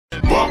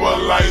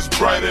lights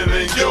brighter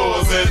than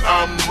yours and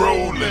I'm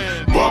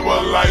rolling.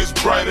 Bubble lights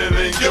brighter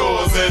than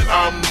yours and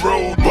I'm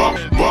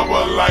rolling.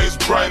 Bubble lights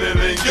brighter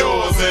than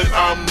yours and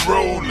I'm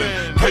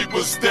rolling.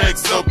 Paper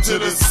stacks up to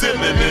the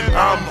ceiling and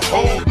I'm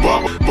holding.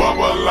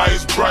 Bubble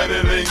lights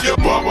brighter than your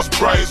bubbles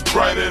price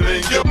brighter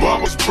than your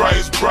bubbles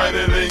price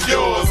brighter than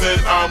yours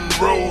and I'm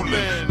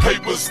rolling.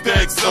 Paper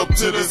stacks up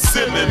to the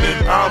ceiling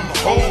and I'm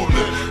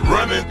holding.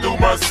 Running through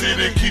my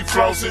city, keep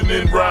flossing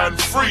and riding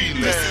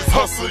freely.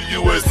 Hustle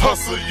US,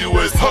 hustle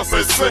US, hustle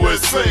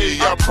USA.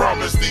 I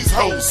promise these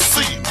hoes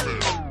see me.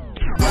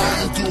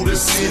 Riding through the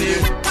city,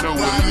 know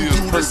what it is,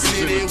 Perkins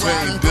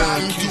Entertainment,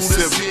 Don Key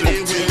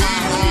 714.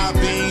 High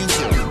beams.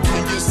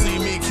 Can you see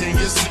me? Can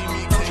you see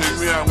me? Check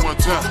me out one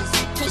time.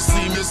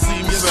 See me,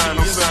 see me, Sign,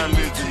 I'm sign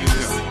legend in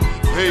here.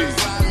 Hey,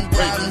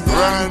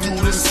 riding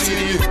through the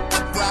city.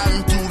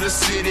 Riding through the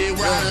city,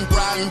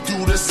 riding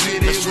through the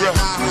city. That's right.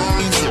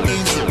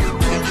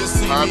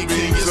 High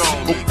beams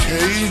on.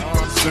 Okay.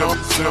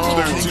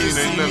 713,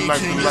 ain't nothing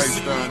like the lights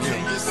down here.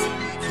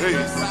 Hey,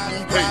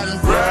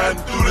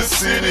 riding through the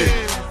city,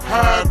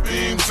 high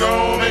beams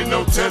on. Ain't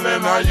no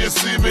telling how you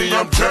see me,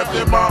 I'm trapped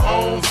in my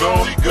own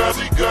zone. He got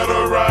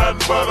a riding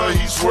butter,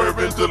 he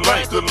swerving the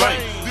lane.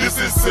 This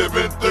is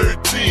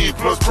 713,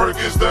 plus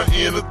Perkins the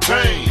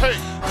entertain.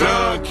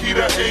 Don Key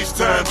the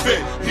H-time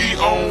vet, he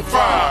on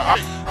fire.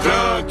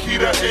 Don Key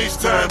the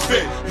H-time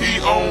vet, he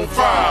on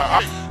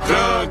fire.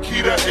 Don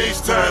Key the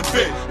H-time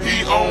vet,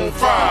 he on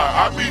fire.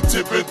 I be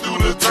tipping through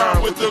the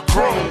town with the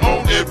chrome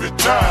on every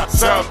time.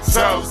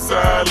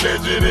 Southside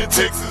legend in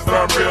Texas,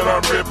 I'm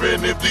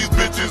reppin'. If these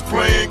bitches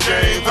playing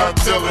games, I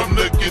tell them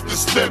to get to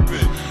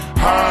steppin'.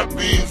 High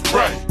beams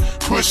bright,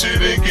 push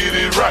it and get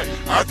it right.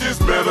 I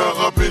just met her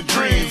up in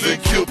dreams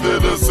and killed her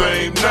the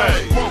same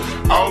night.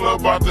 All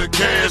about the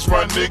cash,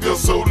 my nigga,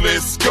 so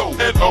let's go.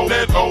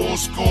 That old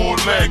school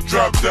lack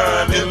drop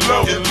down and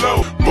low.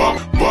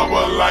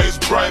 Bubble lights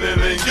brighter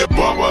than your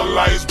bubble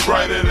lights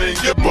brighter than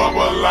your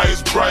bubble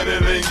lights brighter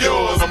than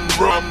yours. I'm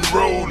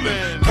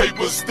rolling.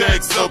 Paper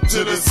stacks up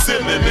to the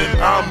ceiling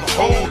and I'm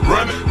holding.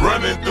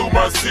 Running through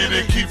my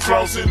city, keep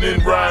flossing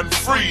and riding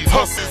free.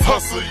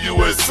 Hustle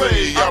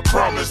USA. I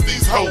promise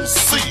these hoes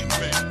see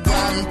me.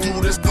 Riding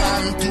through this,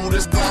 riding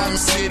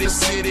city,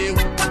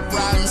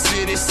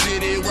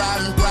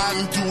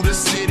 riding through the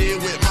city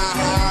with my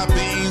high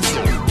beams.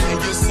 Can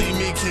you see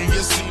me? Can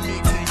you see me?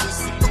 Can you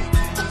see me?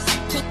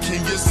 Can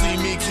you see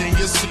me? Can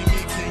you see me?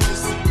 Can you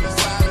see me?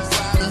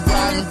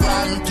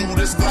 Riding through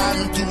this, city,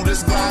 riding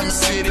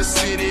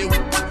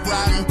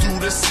through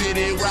the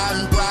city,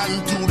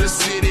 riding through the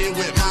city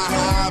with my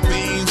high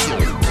beams.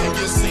 Can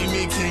you see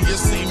me? Can you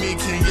see me?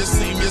 Can you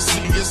see me?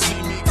 Can you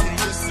see me? Can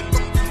you see me?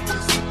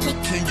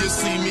 Can you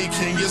see me?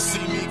 Can you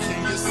see me?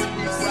 Can you see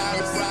me?